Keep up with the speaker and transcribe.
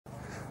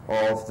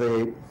of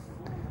the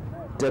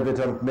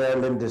debutant mare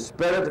Linda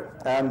Spirit,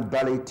 and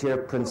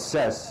Ballytear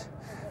Princess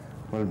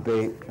will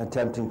be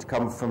attempting to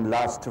come from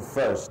last to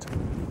first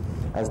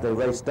as they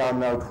race down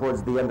now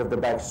towards the end of the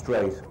back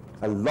straight.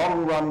 A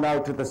long run now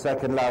to the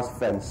second last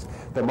fence.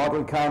 The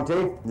Model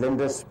County,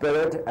 Linda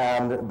Spirit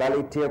and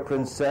Ballytear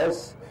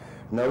Princess.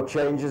 No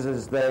changes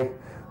as they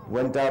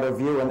went out of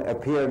view and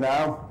appear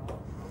now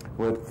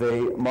with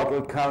the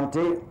Model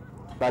County.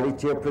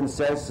 Ballytear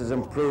Princess has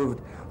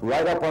improved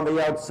right up on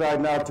the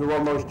outside now to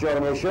almost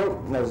join issue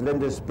as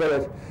Linda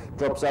Spirit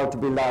drops out to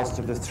be last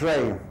of the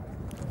three.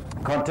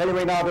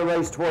 Continuing now the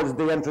race towards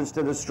the entrance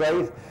to the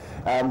straight,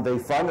 and the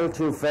final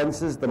two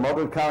fences, the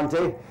Model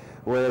County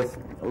with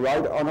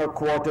right on her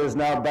quarters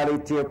now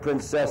Ballytear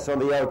Princess on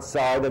the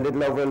outside, a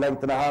little over a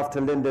length and a half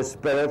to Linda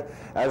Spirit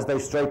as they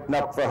straighten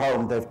up for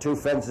home. They've two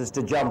fences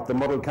to jump. The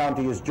Model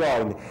County is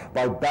joined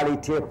by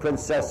Ballytear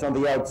Princess on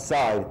the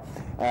outside,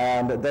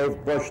 and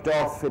they've brushed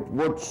off, it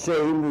would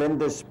seem,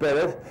 Linda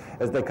Spirit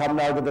as they come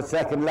now to the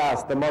second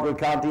last. The Model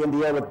County in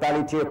the air with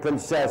Ballytear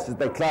Princess as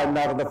they climb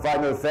now to the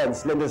final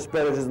fence. Linda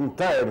Spirit is in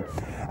third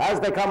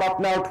as they come up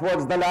now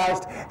towards the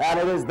last, and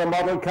it is the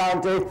Model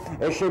County.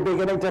 Is she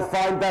beginning to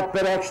find that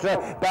bit extra?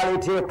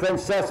 Ballytear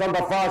Princess on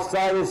the far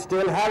side is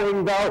still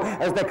harrying though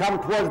as they come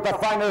towards the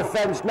final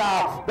fence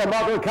now. The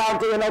Model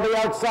County and on the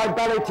outside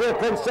Ballytear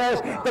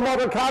Princess. The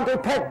Model County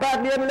pecked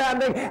badly in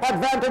landing.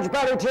 Advantage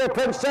Ballytear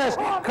Princess.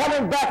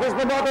 Coming back is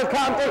the Model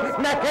County.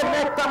 Neck and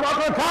neck the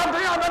Model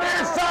County on the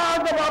near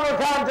side. The Model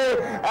County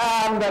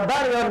and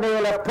Barry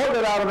O'Neill have pulled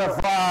it out of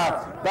the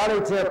far.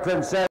 Ballytear Princess